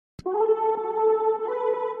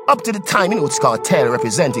Up to the time, you know it's called Taylor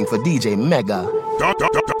representing for DJ Mega.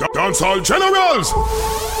 Dancehall Generals.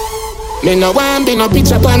 Me no want be no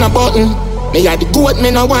picture on a button. Me a the goat, me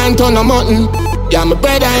no want on a mutton. Yeah, my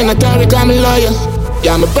brother in a Tariq, I'm a lawyer.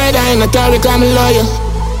 Yeah, my brother in a Tariq, I'm a lawyer.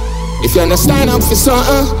 If you understand up for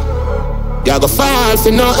something, you go fall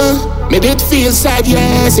for nothing. Me did feel sad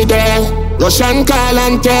yesterday. Russian call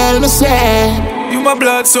and tell me say, you my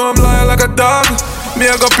blood, so I'm loyal like a dog. Me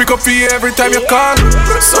I go pick up for you every time you call.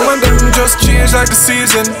 Some of them just change like the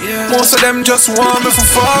season. Most of them just want me for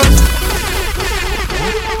fall.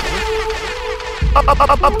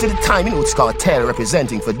 Up to the time, you know it's called Taylor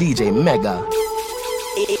representing for DJ Mega.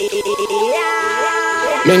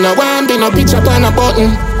 Me no want be no picture on a button.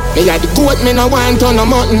 Me like the goat, me no want on a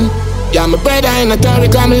mutton. Yeah, my brother in a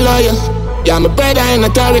Tariq, I'm a lawyer. Yeah, my brother in a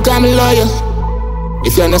Tariq, I'm a lawyer.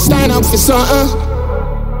 If you understand up for something,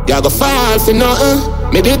 you go fall for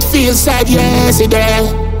nothing. Me did feel sad yesterday.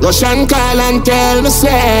 Russian call and tell me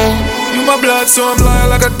say, you my blood, so I'm loyal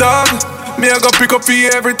like a dog. Me I go pick up for you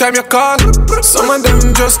every time you call. Some of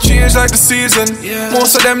them just change like the season.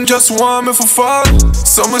 Most of them just want me for fall.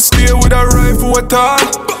 Some stay with a rifle at all.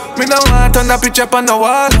 Me no want on that picture up on the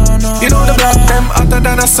wall. You know the black them hotter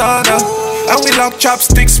than a sauna. And we lock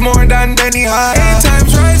chopsticks more than Benny Hanna. 8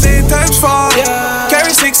 times rise, 8 times fall.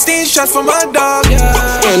 Carry 16 shots for my dog.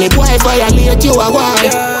 Any boy violate you a war.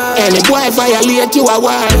 Any boy violate you a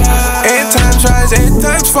war. 8 times rise, 8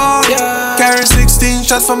 times fall. Carry 16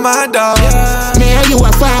 shots for my dog. Me and you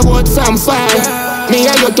a forward from far.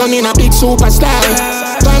 Me and you turning a big superstar.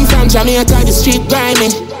 Come from Jamaica, the street grimy.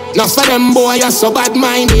 Now for them boy are so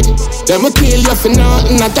bad-minded. Them will kill you for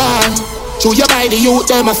nothing at all. Chew you by the youth,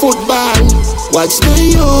 them a football. What's the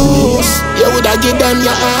use? You woulda give them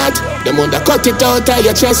your heart. Them woulda cut it out of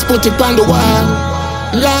your chest, put it on the wall.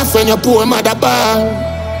 Laugh when your poor mother ball.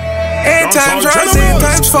 8 times rise, 8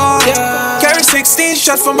 times fall. Carry 16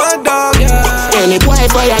 shots for my dog. Any boy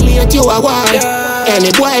violate you a war. Any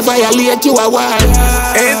boy violate you a war.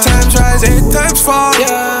 8 times rise, 8 times fall.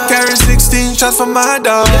 Carry 16 shots for my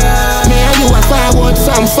dog. Me and you a forward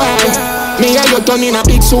from far. Me and you turning a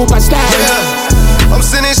big superstar. I'm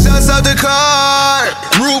sending shots out the car.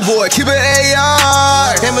 Rude boy, keep it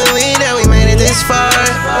AR. Can't believe that we made it this far.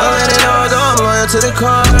 I'll let it all go, I'm loyal to the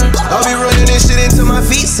core. I'll be running this shit until my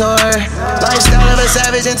feet sore. Lifestyle of a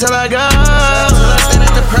savage until I go. Till I stand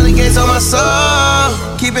at the pearly gates on my soul.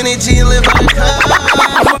 Keeping it G and live by the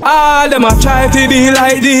code. All them a try to be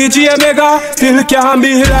like DJ Mega, still can't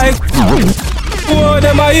be like. Oh,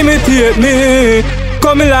 them a imitate me,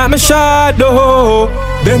 coming like my shadow.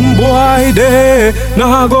 Them boy they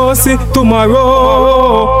nah go see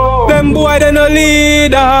tomorrow. Them boy they no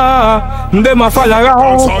leader. Them a follow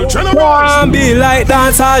around. Wanna be like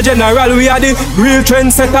Dancehall General. We are the real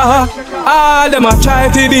trendsetter. All them a try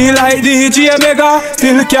to be like DJ Mega,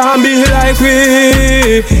 still can't be like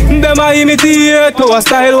we. Them a imitate our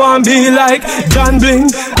style, want be like John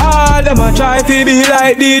Bling. All them a try to be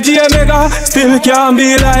like DJ Mega, still can't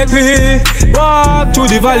be like we. Walk through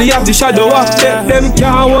the valley of the shadow of death. Them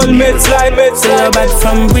can't hold meds like meds. Tell her bad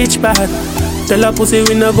from which part? Tell her pussy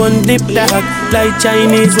we no gon' dip dog. Like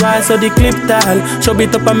Chinese wall so the clip tall. Show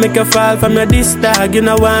it up and make you fall from your disc tag. You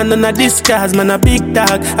know want none of this cause, man a big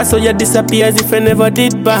dog. I saw you disappear as if I never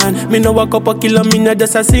did ban. Me no walk up a kilo, me no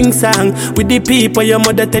just a sing song. With the people your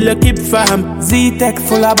mother tell you keep fam. Z-Tech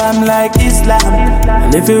full of bam like Islam.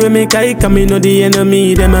 And if you make I come, me know the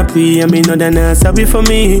enemy. Them a pray and me know they not sorry for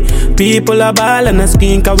me. People a ball and a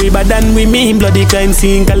skin, cause we bad than we mean. Bloody crime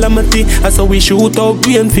scene calamity. I saw we shoot out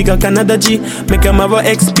green figure Canada G. Make them have a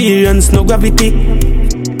experience, no gravity.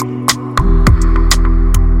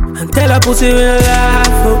 And tell a pussy we no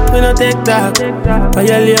laugh, we no take talk.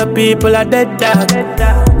 Violate people are dead dog.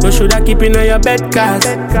 You shoulda keep in your bed cause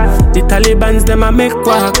the Talibans them a make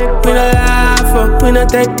quack. We no laugh, we no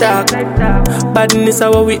take talk. Badness is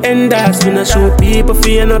how we end us. We no show people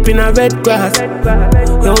feeling up in a red grass.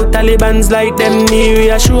 Yo Talibans like them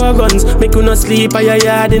near sure guns. Make you no sleep at your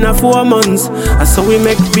yard in a 4 months. And so we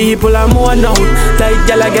make people a more now. Like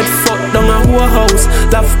y'all get fucked down a whole house.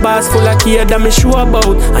 Laugh bars full of kid that me sure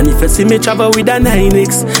about. And if you see me travel with a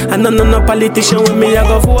 9X, and no politician with me I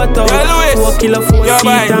go vote out. 4 kilo 4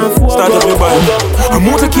 seat and 4 start up your band. A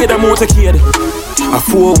motorcade. A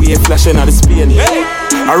 4-way flashing at the Spain.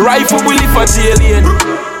 A rifle will live for jail lane.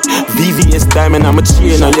 VVS diamond I'm a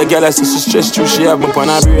chain. And your girl has such a stress too, she have up on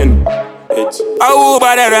her brain. Oh,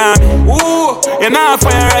 bother around. Ooh, you know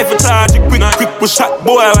fire rifle charge. Quick push shot,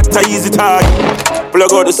 boy, what a easy target.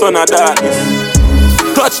 Plug out the sun of darkness.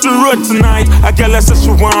 Touch the road tonight. A girl that says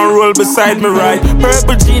she wanna roll beside me right.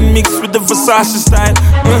 Purple jean mixed with the Versace style.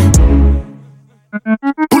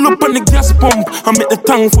 pump. I make the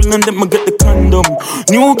tank full and then I get the condom.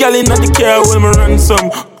 New gal in the car when me ransom.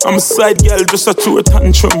 I'm a side gal just a true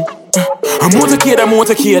tantrum. I'm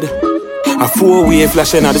motorcade. A 4-way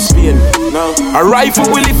flashing out the Spain. A rifle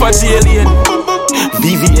will live for the alien.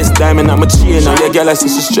 VVS diamond on my chain. And the gal I see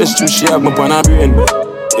she stressed too, she have me on her brain.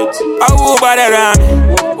 I over there on me.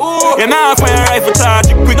 You know fire rifle charge.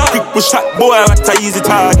 Quick push shot boy, what a easy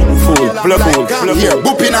target. Full, blood. Here,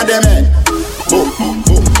 booping at them head.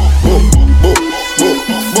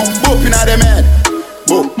 Booping at them head.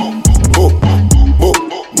 Boop.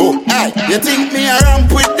 Aye, you think me a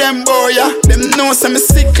ramp with them boy, yeah? Them know some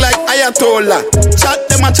sick like Ayatollah. Chat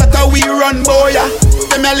them and chat how we run boy, yeah?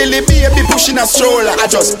 Them a lily baby pushing a stroller. I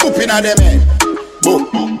just booping at them head. Boop.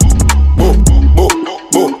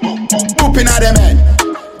 Booping at them head.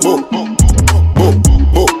 Boop.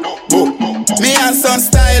 Me and son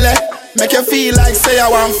style, make you feel like say I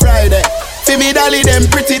want Friday. See me dolly them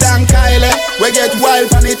pretty than Kylie. We get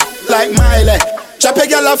wild on it like Miley. Chop a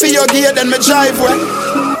gal off your gear, then me drive way.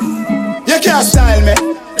 You can't style me.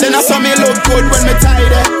 Then I saw me look good when me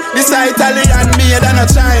tidy. This a Italian made and a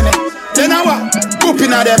Chinese. Then I what?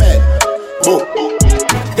 Booping at them head. Boop.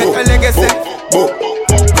 Get a legacy. Boop.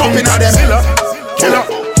 Booping at them head. Killer.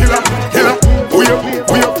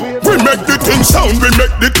 We make the thing sound,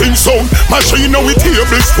 Machine with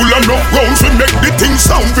tables full of no rounds. We make the thing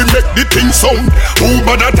sound, Who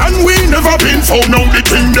better than we never been found. Now the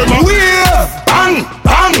thing them a wave, bang,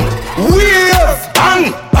 bang. Wave,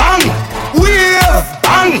 bang, bang. Wave,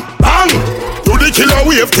 bang, bang. Do the killer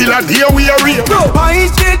wave till a day we are real.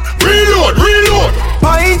 Point it. Reload.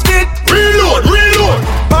 Point it. Reload.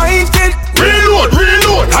 Point it. Reload.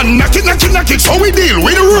 And knock it, so we deal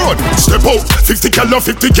with the road. Step out, 50 gal,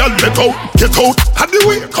 let out. Get out, had the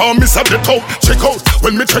way, call me set it out. Check out,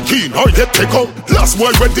 when me check in, or get take out. Last boy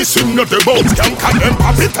when this swing not the boat, can them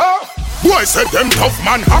pop it off. Boy said them tough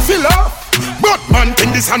man have it laugh. But man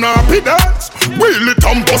think this an happy dance. Wheel it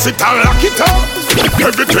and bust it and lock it up.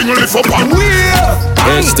 Everything lift up and wheel.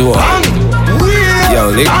 H2O. Yo,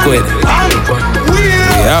 liquid. We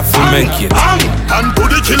have to make it. And to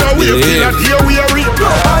the killer we have here we are real.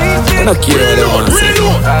 I don't care what they want to say.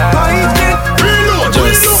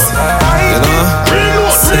 Just,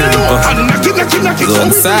 simple. Go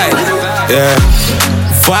inside. Yeah.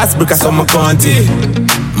 Fast break as on my country.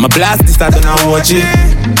 My blast this I don't know watch it.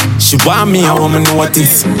 She want me, I want me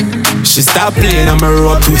notice. She stop playing on my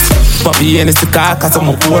road twist. Poppy and it's the car cause I'm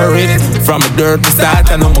a poor it. From a dirt to start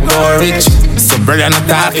and I'm a go rich. So brother not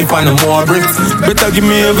talking for no more bricks. Better give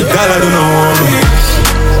me every dollar to know me.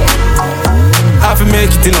 I feel make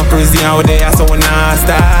it in a crazy nowadays so when I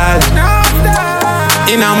start.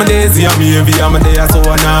 In all my days, I'm heavy, I'm a day so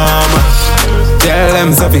when I'm. Tell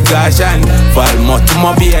them so be caution. Fall more to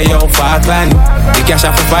my beer, yo, Falkland. The cash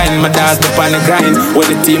I find my dog up on the grind. When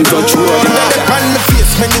the team go through all the on the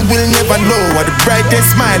face, man, you will never know. What the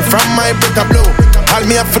brightest smile from my break a blow. All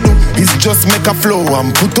me have to do is just make a flow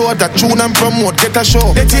and put out a tune and promote, get a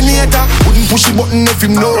show. Detonator, wouldn't push the button if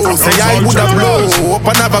him know. Say I woulda blow, up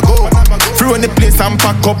and never go. Through on the place and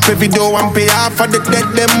pack up every door and pay off for the dead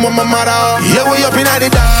them mama mother. Yeah, we up in the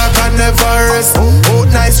dark and never rest. Out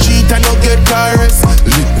nice street and no get caress.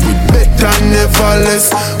 Liquid better never less.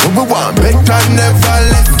 When we want better never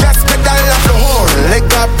less. Gas pedal off the whole leg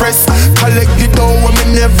a press. Collect the dough when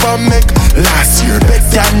we never make. Last year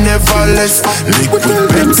better never less. Liquid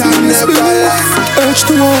better never less.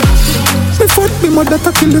 H2O. Me fuck me mother to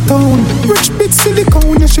kill the town. Rich big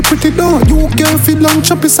silicone, yeah she pretty down. You girl feel long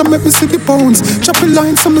choppies and make me see the pounds. Choppy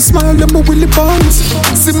lines and me smile them my willy bounce.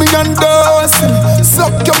 See me and dosey.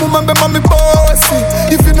 Suck your woman be mommy bossy.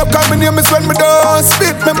 If you no call me name is when me don't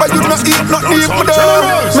spit. Remember you no eat, not eat me down.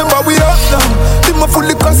 Remember we up now. Think me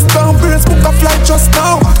fully custom. Brains book a flight just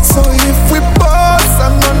now. So if we boss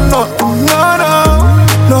and no.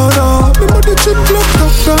 Remember the chip locked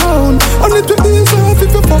up down. Only to ease off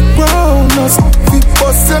if you fuck round. We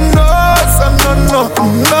bust your nose and no.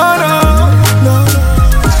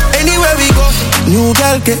 Anywhere we go, new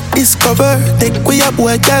girl get discovered. Take away a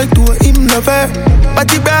boy girl to him lover.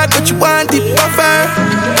 Body bad but you want it buffer.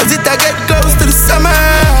 Cause it a get close to the summer.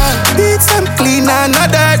 Need some clean and not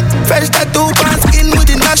dirt. Fresh tattoo and skin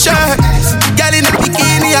within a shirt. Girl in a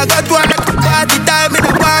bikini, I got one at the party time in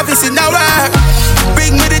the office in our work.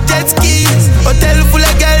 Bring me the jet skis. Hotel full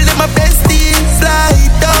of girls, them my besties. Fly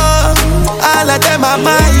down, all of them are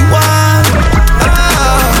my one.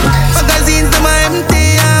 Magazines, them are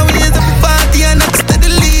empty. And we use the party and next to the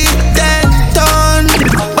lead. 10 ton.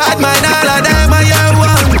 Bad mind, all of them are your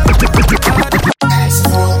one.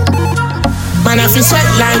 Man, I feel sweat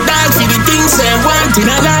like that for the things they want in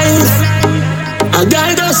a life. A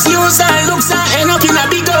girl just use her look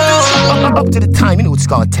Up to the time, you know it's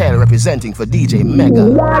called Taylor representing for DJ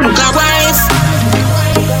Mega.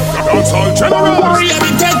 Dancehall Generals. Let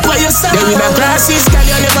me take for yourself. There with the glasses, girl,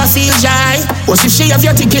 you never feel shy. What if she have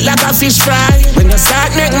your ticket like a fish fry? When you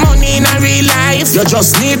start make money in a real life, you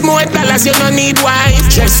just need more dollars, you don't need wife.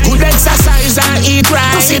 Just good exercise and eat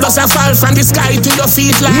right. See does a fall from the sky to your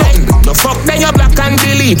feet like no fuck then you black and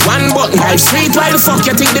delete one button. Life sweet while fuck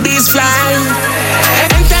you think the bees fly.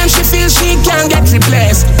 Anytime she feels she can't get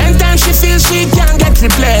replaced. Anytime she feels she can't get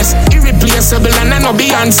replaced. Irreplaceable and I know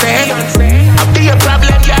Beyonce. I'll be a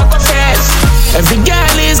problem you have a face. Every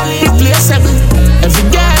girl is replaceable. Every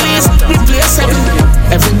girl is replaceable.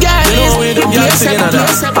 Every girl is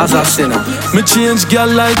replaceable. As a sinner, me change girl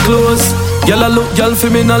like clothes. Girl I look girl for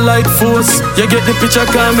me not like force. You get the picture,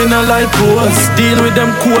 call me not like pose. Deal with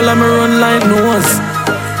them cool and me run like nose.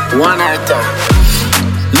 One item.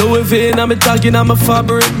 Louis V and me tagging on my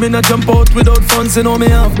fabric. Me not jump out without funds, you know me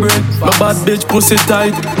have bread. My bad bitch pussy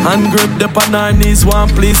tight, hand grip, dip on her knees. One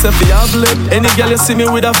place if you have lip. Any girl you see me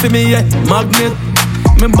with a for me, yeah, magnet.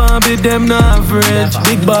 Me Barbie them not average.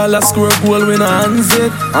 Big ball a squirrel goal when I hands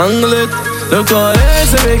it, angle it. Look how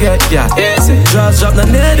easy we get, yeah. Easy. Just drop, no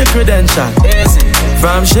need the credential. Easy.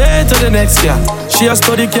 From shade to the next, yeah. She a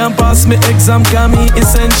study, can't pass me exam, can me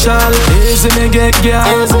essential. Easy me get, yeah.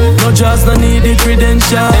 No just, no need the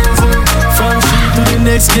credential. From shade to the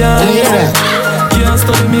next, yeah. Can't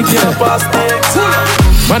study me, can't pass the exam.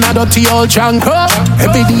 Man a dirty old chanko.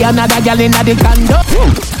 Every day another girl inna the condo.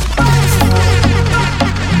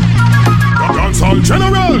 Dancehall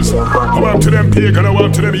Generals. I want to them pagan, I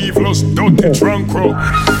want to them evilous, dirty drunk crow.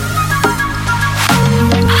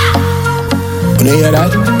 When you hear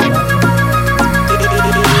that?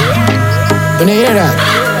 When you hear that?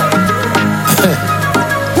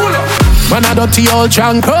 Man a dirty old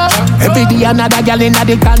chanko. Every day another girl inna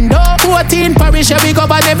the condo. 14 parish every go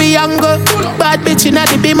and every angle. Bad bitch inna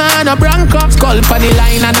the beam and a bronco. Skull for the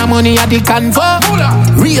line and the money at the convo.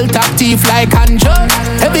 Real top thief like Anjo.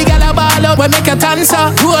 Every girl a ball up when make a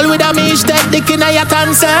dancer. Roll with a mish, take dick inna your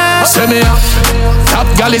dancer. See me up. Top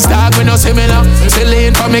girl is dog, we no similar.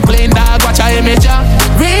 Silly for me clean dog, watch a image.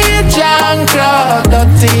 Real chanko,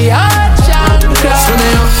 dirty old chanko. See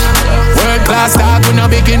me up. World class dog, we no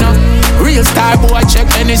big enough. Real star boy, check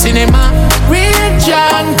any cinema. Real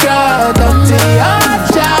John Crowd, dirty hot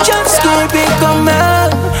John. Just keep it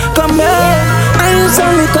coming, coming. I use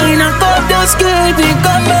only kind of cup, just keep it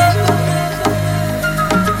coming.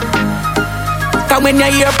 Cause when you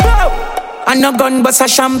hear pop, and no gun bust a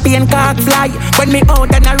champagne cock fly. When me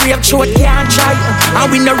out and a rape short can't try.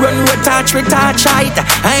 And we no run with touch height.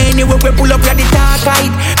 Anyway we pull up, we the dark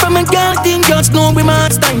height. From a girl thing just know we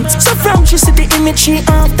must tight. So from she see the image she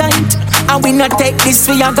half tight. And we not take this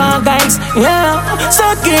for your guys, yeah.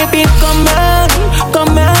 So keep it coming,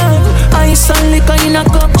 coming. I saw liquor in a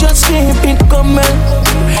cup, just keep it coming.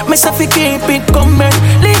 Myself keep it coming.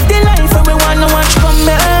 Live the life and we wanna watch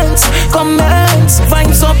comments, comments.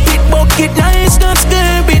 Vibes up it, bucket nice, just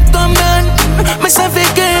keep it coming. Myself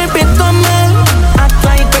keep it coming. Act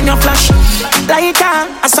like when you flash lighter,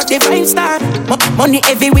 I saw the vibe start. Money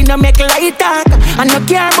heavy, we no make light talk. I no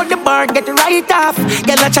care about the bar, get right off.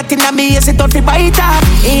 Girl a chatting at me, is it don't fi bite off.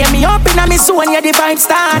 Hear me up in a me soul, yeah the vibe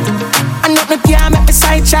start. I no care, make me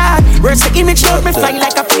side chat. Words the image, love me fly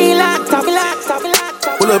like a freelance.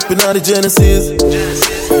 Pull up in all the Genesis.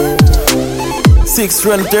 6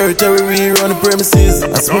 run territory, we run the premises.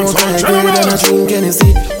 I smoke high grade and I drink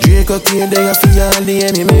Hennessy. Drake a kid, they a fear all the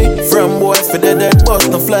enemy. From boys for the dead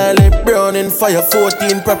bust, no fly lip. Brown in fire,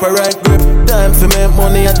 14 proper right grip. Time for make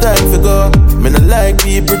money, a time for go. Me no like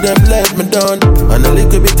people, them let me down. And a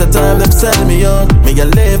little bit of time, them sell me on. Me a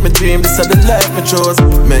live my dream, this is the life me chose.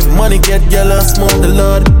 Make money, get girl and smoke the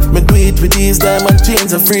Lord. Me do it with these diamond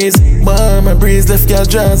chains and freeze. Bar my breeze, left girl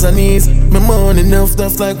draws and knees. Me money enough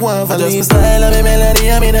stuff like Waverly. Style of me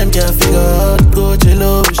melody, I mean them can't figure out. Go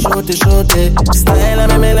chill, shorty. Style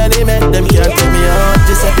of me melody, make them can't tell me out.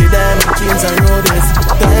 Just happy diamond chains and roadies.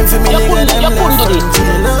 Time for me, nigga, them left from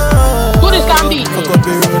chill out. Good as can be. Fuck up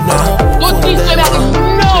the road now. Good things to me,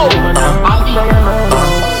 no.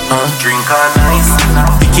 Drink all nice.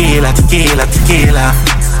 Tequila. Tequila.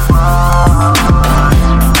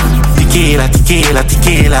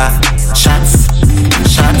 Shots.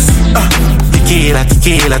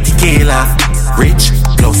 Tequila. Rich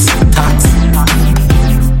plus tax.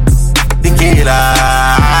 Tequila.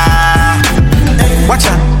 Watch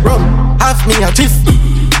out, rum, have me a tiff.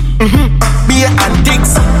 Beer and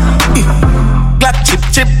dicks. Glad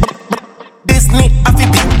chip. Disney, I fi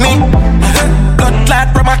pick me. Blood clad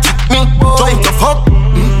from a kick me. Jump the fuck,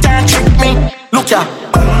 can't trick me. Look ya.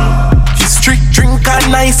 History, drink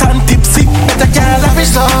and nice and tips. pussy, better girl have it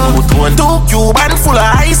so. Two Cuban full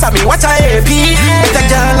of ice, I mean what a AP. Better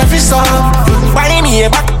girl have it so. Buy me a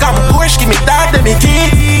back and push, give me that, let me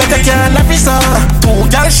key. Better girl have it so. Two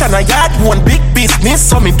girl shana yard, one big business,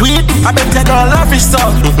 so me do it. I better girl have it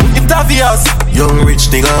so. It's obvious. Young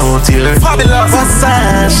rich nigga out here. Fabulous.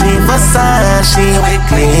 Versace, we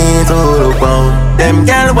clean to the bone. Them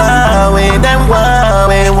girl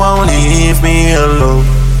Huawei won't leave me alone.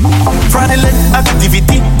 Fraudulent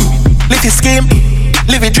activity, live your scheme,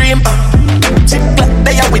 live your dream. Chip like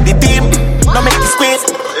they are with the team, no make you squeeze.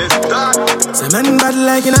 Say man bad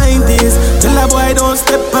like in 90s. Tell a boy don't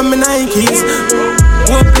step on my Nikes.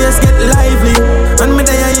 Whole place get lively. And me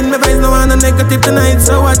there in my vibes, no one negative tonight.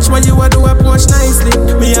 So watch what you do, approach nicely.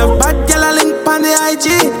 Me have bad girl a link on the IG.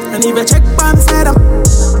 And if you check bomb side up,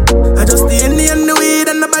 I just the Indian the weed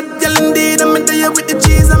and the bad girl indeed. I'm there with the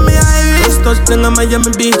cheese and me Irish. Just touch down on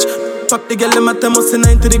Miami Beach. Fuck the girl in my time,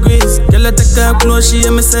 90 degrees. Girl I take her close, she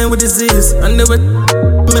and me sign with disease. And they would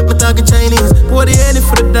make me talking Chinese. Pour the honey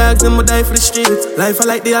for the dogs and me die for the streets. Life I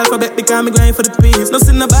like the alphabet because me grind for the peace. No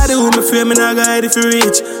see nobody who me fear, me not gonna hide if you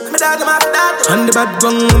reach. Me dog, I'm after that. And the bad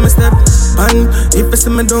gun when me step on. If you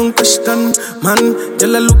see me don't question, man.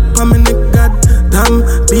 Girl I look for me nigga, damn.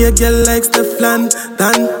 Be a girl like Stefan,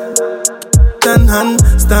 hand,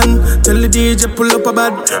 stand. Tell the DJ pull up a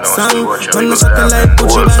bad song. Man, no shot like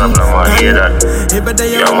Gucci Band. Every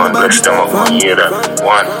day I'm on bad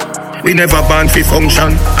one. We never ban for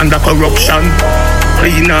function under corruption.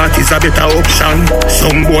 Clean art is a better option.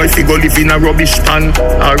 Some boy fi go live in a rubbish pan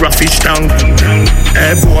or a fish tank.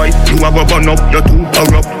 Hey boy, you a go burn up, you're too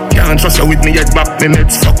corrupt. Can't trust you with me head back, me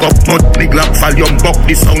meds fuck up. Mud, me glock, volume, buck,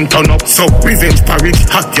 the sound turn up. So, revenge parade,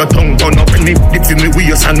 hot your tongue burn up. And me dip in me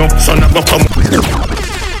waist and up, son I go come.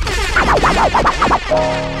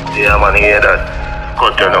 Yeah man, hear that.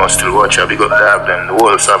 Cut your nose, still watch you, big up dab them. The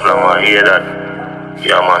whole supply man, hear that.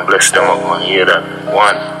 Yeah man, bless them up man, hear that.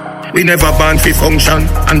 One. We never ban for function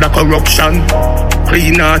under corruption.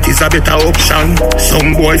 Clean art is a better option.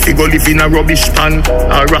 Some boy fi go live in a rubbish pan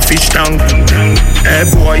or a fish tank. Hey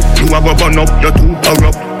boy, you a go burn up, you're too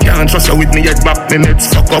corrupt. Can't trust you with me head back, me meds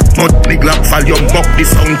fuck up. Mud, me glock, volume, buck, the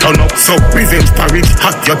sound turn up. So, revenge parade,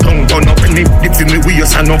 hot your tongue burn up. And me dip in me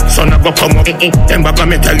waist and up, son I go come up. Them back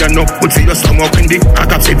me tell you no, put for your stomach. And the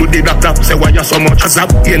attack say do the black, say why you so much. As up,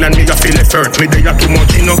 yell and me you feel it hurt. Me they are too much,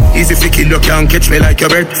 you know. Easy fi kill, you can't catch me like your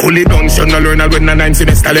bird. Fully done, so you no learn when a 9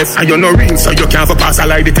 semester left. And you no real, so you can't for pass a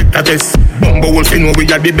lie detector test. Bumbo wolf, you know we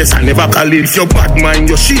are the best, I never call it. If you bad mind,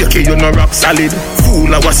 you shaky, you no rock solid. Fool,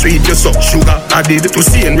 I was sweet, you suck sugar added. To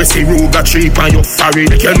see and receive Ruga trip and you farry.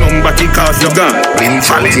 Take your number, take off your gun. When you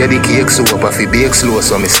try to the cake soap, if you bake slow,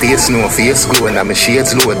 so my face no face glow, and my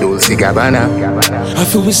shades low, Dolce Gabbana. I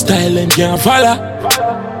feel with style and can't follow.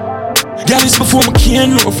 Girl, it's before me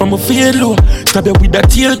can't know from a fade low. Stab you with that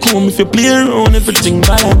tail comb if you play around, everything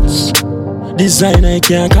balance. Design I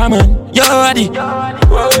can't come on. You're ready.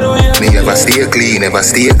 Me never stay clean, never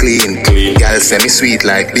stay clean. Girl say me sweet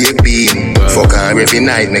like baked bean. Fuck her every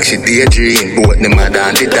night, make she daydream. Both the mother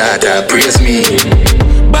and the daughter praise me.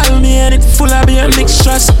 Ball me and it full of beer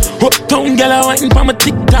mixtures. Uptown girl I waiting for my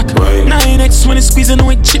TikTok. 9X when it squeezing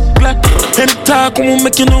with chip black. Any talk won't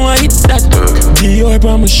make you know I hit that. Dior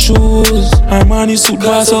on my shoes. Armani suit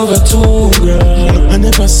boss over 2 girl. I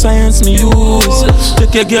never science me use.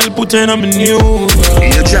 Take your girl put her on my news.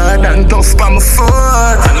 You Jordan tough on my foot. I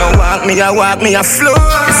know walk me a flow.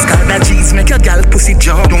 It's got that cheese make your girl pussy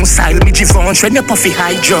jump. Don't style me G-Phone when you puffy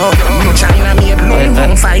high jaw. No China made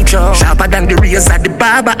no fight jaw. Sharper than the razor the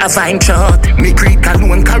barber a vine chart. Me creek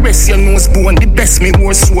alone caress your nose bone. The best me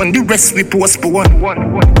more sworn, the rest we postpone.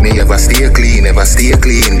 Me ever stay clean, never stay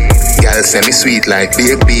clean. Girl say me sweet like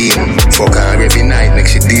baked bean. Fuck her every night, make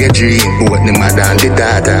she daydream. Both the mother and the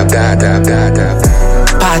daughter.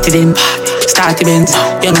 Party then, start events.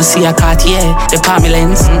 You know see a Cartier, the palmy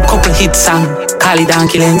lens. Couple hit song, call it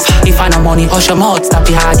donkey lens. If I no money, hush your mouth, stop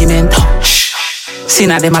the argument. Shh,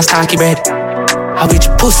 sinner them a starky bread. A bitch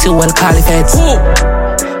pussy well call it feds.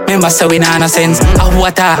 Remember so we nah no sense. A who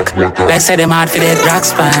attack, like say them hard for dead.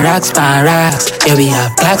 Rocks. Yeah we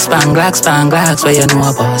have glocks. Where you know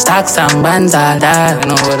about stacks and bands all that. You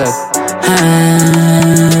know what up?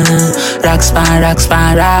 Rocks.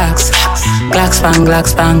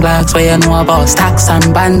 Glocks. Where you know about stacks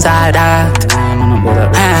and bands all that.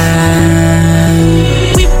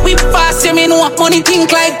 We fast, you me know money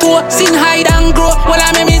think like two. Sin hide and grow, well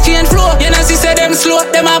I make me change flow. You know she say them slow,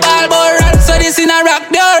 them a ball ball. So this in a rock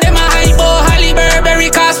door. Them a high bow, Holly Burberry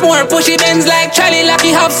cost more. Pushy Benz like Charlie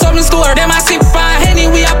Lucky have some store. Them a sip on Henny,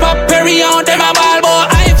 we a pop Perry on. Them a ball bow,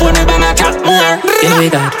 iPhone, we bang a cat more. Yeah we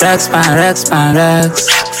got racks.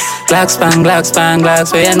 Glocks,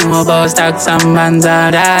 where you know about stocks and bands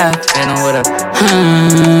all that. You know what up?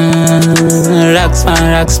 Rocks.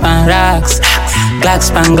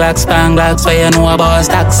 Glocks, where you know about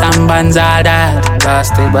stocks and bands all that.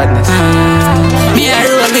 Lost the badness. Me a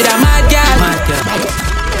roll with a mad girl.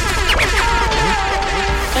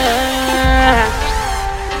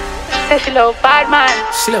 Say she love bad man.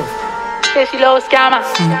 Say she love scammer.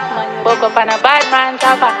 Woke up on a bad man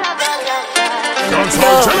chopper.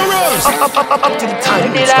 Dancehall Generals. Up to the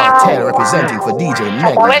time it's cartel representing for DJ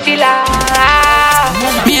Mega.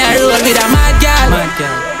 Me a roll with a mad girl.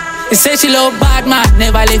 He say she love bad man.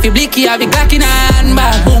 Never leave you blicky, have a Glock in her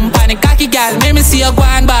handbag. Boom, panic cocky girl, make me see you go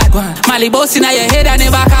on bad. Molly boss in your head and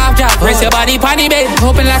never cough job. Press your body pan the bed,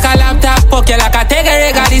 open like a laptop. Poke you like a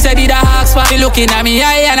Teejay, God, he said he the hawk spot. She looking at me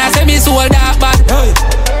eye and I say me soul dark bad.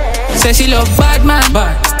 Say she love bad man.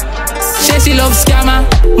 Say she love scammer.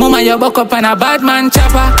 Mama, you buck up on a bad man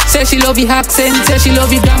chopper. Say she love the accent, say she love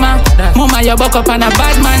the grammar. Mama, you buck up on a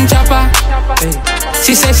bad man chopper.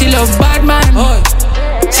 She say she love bad man.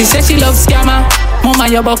 She say she love scammer. Mama,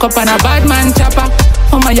 you buck up on a bad man chopper.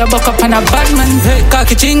 Mama, you buck up on a bad man. Hey,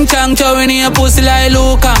 cocky ching chang, chowing in your pussy like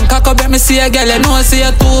Luke. Cock up, make me see a girl, you know see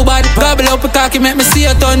you too bad. Gobble up a cocky, make me see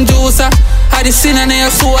a ton juicer. Had the sin in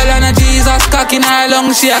your soul and a Jesus. Cocky in her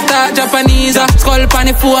lungs, she a talk Japanese. Skull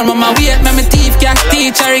pan the phone, mama wait, make me teeth cat.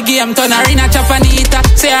 Teach her a game, turn her in a Japanita.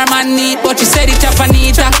 Say her man neat, but she said it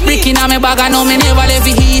Japanita. Brick in me bag, I know me never left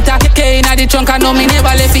the heater. K in the trunk, I know me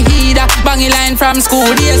never left the heater. Bangy line from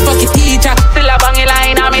school days, fuck it teacher. Still a bangy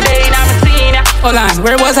line, I'm me day, I'm me senior. Hold on,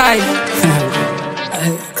 where was I?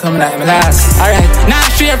 Come like me last. Alright, now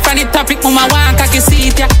straight from the topic, mama want cocky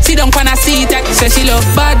seat ya. Sit down on a seat ya. Say she love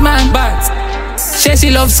bad man, bad. Say she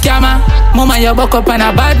love scammer. Mama, you buck up on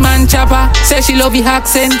a bad man chopper. Say she love the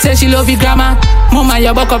accent, say she love the grammar. Mama,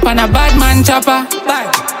 you buck up on a bad man chopper.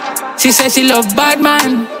 Bad. She say she love bad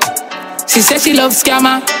man. She say she love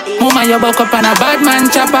scammer. Mama, you buck up on a bad man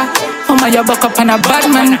chopper. Mama, you buck up on a bad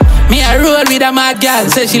man. Me a roll with a mad girl.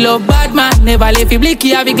 Say she love bad man. Never leave you blicky,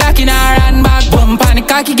 have a Glock in her handbag. Bump on the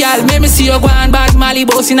cocky girl, make me see you go on bad. Molly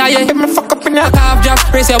boss in her head, me fuck up in your calf job.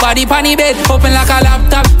 Press your body pan the bed, open like a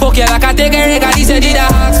laptop. Poke you like a Teejay, God, he said he the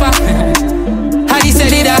hawk spot. How he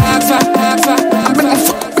said he the hawk spot. I'm gonna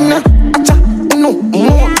fuck up in your acha, no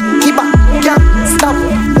more. Keep up, can't stop.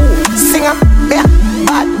 Singer, yeah,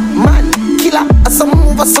 bad man, killer. Some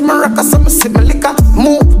move, some rock, some sip my liquor.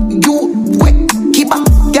 Move, you wet, keep up,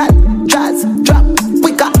 girl. Jazz, drop,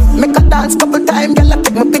 quicker. Make a dance couple times, girl. I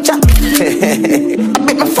take my picture. I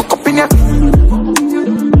bet my fuck up in ya.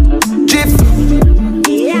 Jif,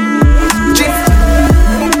 Jif,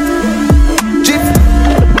 Jif.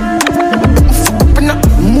 I bet my fuck up in ya.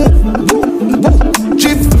 Move,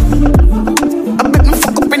 Jif. I bet my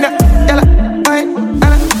fuck up in ya. Girl,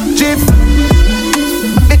 Jif.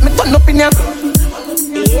 I bet me turn up in ya.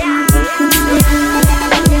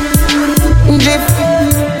 Jif.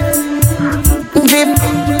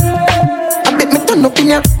 I bet me turn up in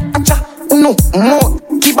ya. Acha, no more.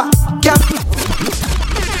 Keep up, yeah.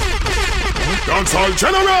 Dancehall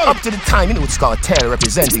General. Up to the time, you know it's cartel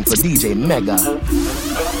representing for DJ Mega.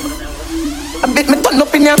 I bet me turn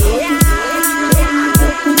up in ya.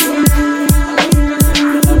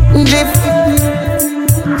 Jif,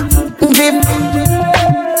 Jif.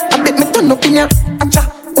 I bet me turn up in ya. Acha,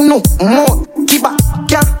 no more. Keep up,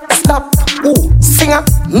 yeah. Stop. Ooh, singer,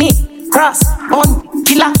 me. Cross on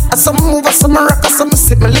killer, some move, some rock, some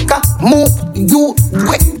sip my liquor. Move, you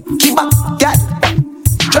wet, keep up, girl.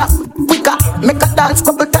 Drop quicker, make a dance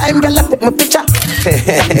couple times, girl. I take my picture.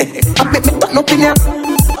 I bet me turn up in ya.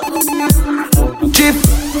 Jif,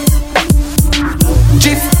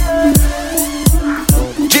 Jif,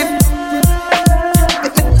 Jif. I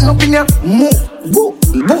bet me turn up in ya. Move, woo,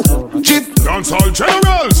 woo, Jif. Dancehall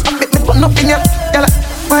Generals. I bet me turn up in ya, girl.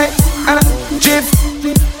 Wait, Jif.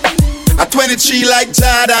 A 23 like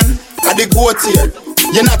Jordan, I the goat here.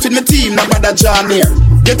 You're not with my team, no bother John here.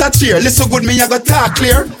 Get a cheer, listen good, me I go talk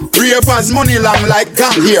clear. Ravers money long like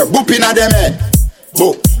gang here. Boop inna them head.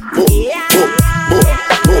 Boop, boop, boop, boop,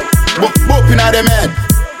 boop, boop, boop inna them head.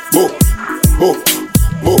 Boop, boop,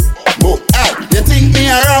 boop, boop. Hey, you think me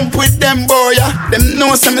a ramp with them boy? Yeah? Them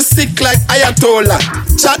know some me sick like Ayatollah.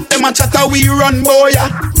 Chat them a chatter we run boy.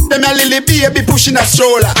 Yeah? Them a lily baby pushing a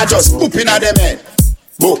stroller. I just boop inna them head.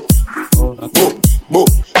 Boop. Boop, boop,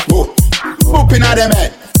 boop, boop inna them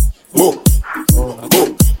head. Boop,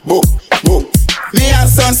 boop, boop, boop. Me and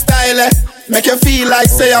some style, make you feel like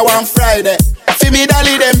say I want Friday. See me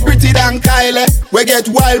dolly them pretty than Kylie. We get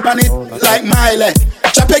wild on it like Miley.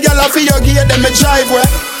 Chop a girl off your gear, then me drive way.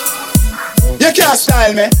 You can't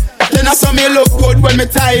style me. Then I saw me look good when me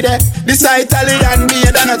tied it. This Italian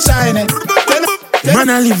made and a Chinese. Man,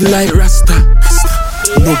 I live like Rasta.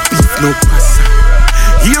 No beef, no pasta.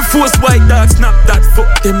 Air Force white dog, snap that.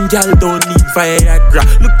 Fuck them gal, don't need Viagra.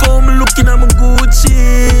 Look how me looking, I'm a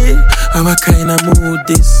Gucci. I'm a kind of mood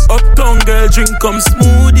this. Uptown girl, drink come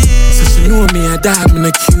smoothie. So she know me a dog, me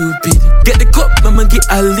a Cupid. Get the cup, I'ma get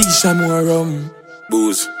a leash, I'm more rum.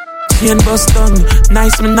 Booze. Chain bust down.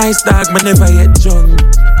 Nice, me nice dog, me never yet drunk.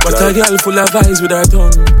 But a girl full of eyes with her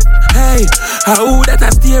tongue. Hey, how that a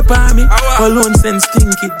stay by me? Alone sense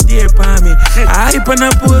stinky, dear by me. I hype and I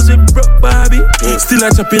pose with broke Barbie. Still a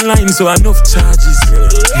chopping line, so enough charges.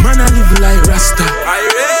 Man, I live like Rasta.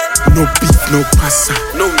 No beef, no pasta.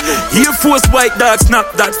 Air Force white dog, snap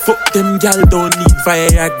that. Fuck them gal, don't need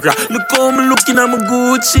Viagra. Look how me looking, I'm a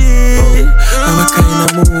Gucci. I'm a kind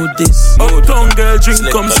of mood this. Uptown girl, drink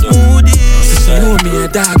come smoothie. She know me a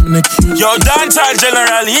dog, me a cute. Yo, Dancehall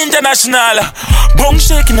general, international. Bong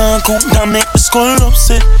shaking and come down, make the skull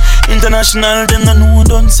upset. International, then I know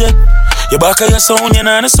don't set. You back of your sound, you're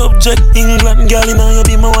not a subject. England girl, you know you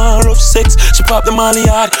be my war of sex. She pop the molly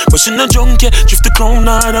hard, but she no junk yet. Drift the crown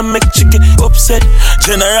hard and make she get upset.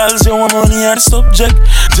 Generals, you want money at the subject.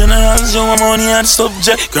 Generals, you want money at the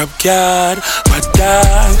subject. Grab card, bad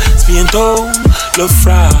dog, spin town, love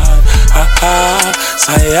fraud. Ha ha,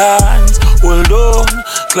 science, hold on,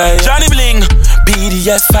 Clyde. Johnny Bling,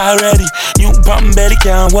 BDF already. New bomb belly,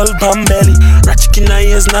 can't hold bomb belly. Ratchet in the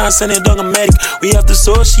ears, now send it down a medic. We have the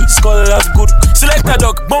soul sheet, skull of good. Select a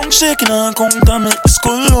dog, bong shaking and come down, make the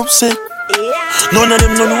skull upset. None of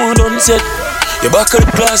them no don't set. You back of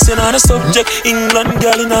the class, you're not a subject. England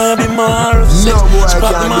girl, you know you be more upset. She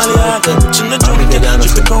pop the molly hard, she no junk it.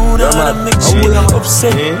 Just the crown hard and make she get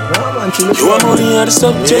upset. You want money at the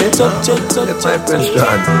subject. That's my friend,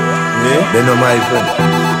 John. They know my friend.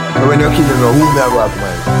 And when you're killing me, who me I rock,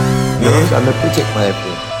 man? So I'm going to protect my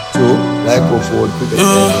friend. So, like go forward, protect my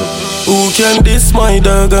friend. Who can diss my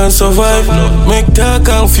dog and survive? Make talk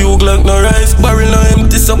and fugue like no rice. Barrel no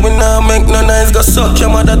empty, so we now make no nice. Go suck your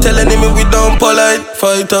mother telling me we don't polite.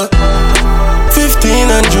 Fighter 15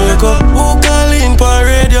 and Draco. Who call in per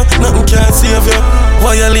radio? Nothing can save you.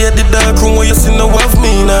 Violate the dark room where you see no of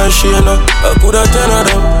me, nah share no. I coulda turn it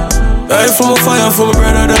up. Right from a fire from a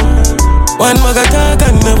brother down. One maga talk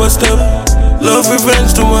and never stop. Love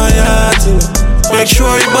revenge to my heart, you know. Make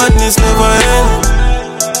sure your badness never end.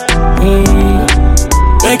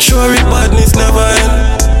 Make sure your badness never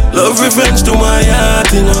end. Love revenge to my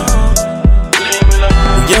heart, you know.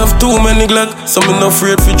 You have too many Glock, so me not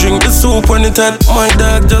afraid to drink the soup when it hot. My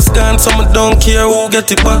dog just gone, so me don't care who get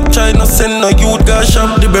it back. Try not send no youth go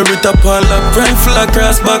shop. The berry top on lock, rifle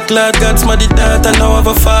across back, lad. God's my daughter, now have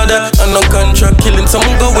a father. And no contract killing, so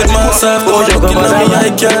me go with myself. Oh, looking at me, I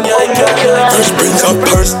can. Fresh Prince of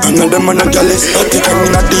Paris, none of them are not jealous. I think I'm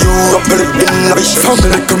in the Europe, but it's been lavish.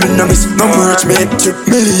 Family coming on this, no merch, me trip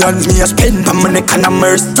millions, me a spend on my neck and a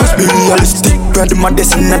merce. Just be realistic, grant my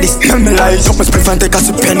destiny, this. Me lies up my spliff and take a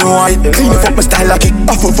sip. Penny white, clean up my style like it.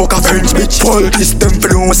 Off a fuck a French bitch. Pull this them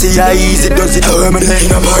for don't see how easy does it. Germany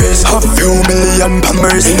in a Paris, a few million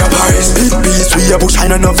pammers in a Paris. Big beast we a bush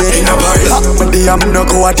and enough it in a Paris. Lock my day I'm not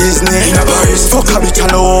go at Disney in a Paris. Fuck a bitch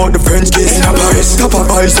and all the French kiss in a Paris. Top of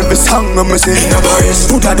voice every song I'm say in a Paris.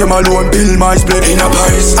 Put a them alone, build my split in a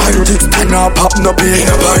Paris. Antics pen up, pop no pay in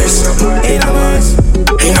a Paris. In a Paris.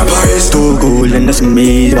 In a Paris, too cool and that's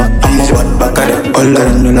me. But I'm a bad back at it. All I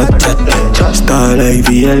know not chat. Star like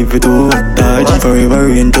VL if you do what I forever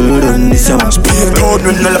into run this song. Speed out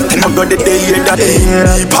when I left him, I got the day that day.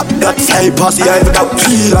 Pop that fly past the eye without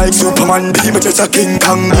feel like Superman. Be my just a King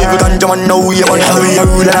Kong. Even ganja man know you want how we are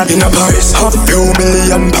ruling in a Paris. A few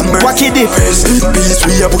million pammers. What kid it? Big beast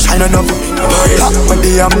we a bush and enough in a Paris. Lock my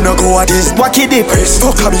day I'm not go at this. What kid it?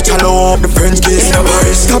 Fuck a bitch alone the French kiss in a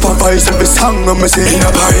Paris. Top of voice every song I'm say in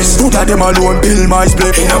a Paris. Put a them alone build my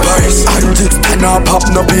split in a Paris. Antics pen up pop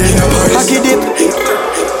no pay in a Paris.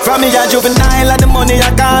 From me a juvenile and the money I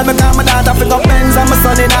call me. Call my daughter for no Benz and my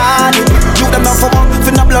son in a Hardy. You them not for work, for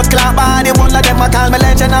no blood clot body. One of them I call me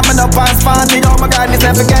legend and me no pass party. Oh my God, this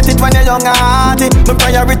never forget it when you're young and hearty. My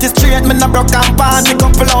priorities straight, me no broke and party.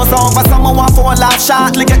 Couple hours over, someone want for a laugh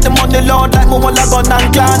shortly. Get the money load like me want a gun and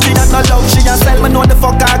clan. She has no love, she a sell, me know the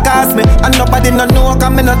fuck I cost me. And nobody no know, cause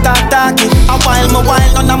me no talky. A while,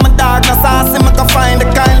 none of my dog no saucy. Me can find the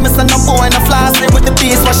Kyle, me say no boy no flossy. With the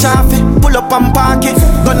piece was sharpy, pull up and park it.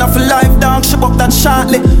 Gonna for life, dog, ship up that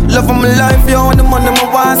shortly. Love of my life, yo, and the money my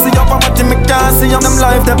want. See up, I'm me can't see on them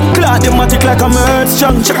life, them. Clock them matic like I'm earth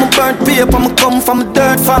strong. Check my burnt paper, me come from a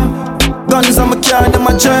dirt fam. Guns on my car, them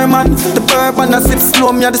a German. The bourbon I sip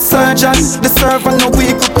slow, me a the surgeon. The servant no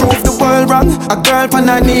we could prove the world wrong. A girl on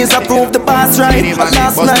her knees, approve the boss right.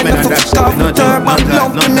 Last night, I fucked off the turban.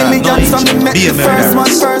 Lump in millions, so me make the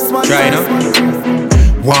first one. Try now.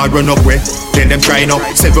 One run up way, then them try now.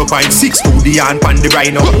 7.6 to the hand pan the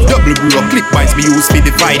rhino. Double bro, click binds me use for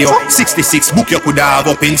the video. 66 book you could have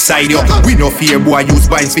up inside you. We no fear boy, use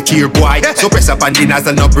binds for cheer boy. So press up on the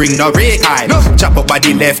nozzle, no bring no rake high. Chop up by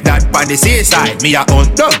the left, that pan the same side. Me a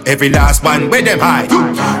hunt down every last one where them high.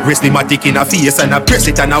 Rest my tick in a face and I press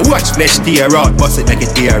it and I watch flesh tear out. Bust it, make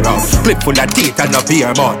it tear out. Clip full of teeth and a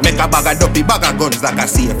beer mouth. Make a bag of dopey, bag of guns like a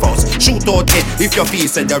safe house. Shoot out head if your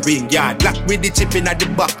face in the ring yard. Black with the chip in at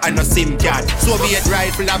the back and no SIM card. Soviet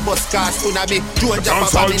rifle a bus car tsunami. Joe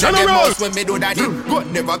jump up in the house when me do that.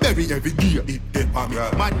 Gun never bury every gear. It dead for me.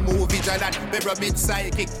 Man move vigilant. Pyramid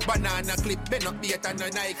psychic. Banana clip. Bend up beat and a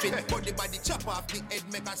knife it. But the body chop off the head.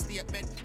 Make a statement.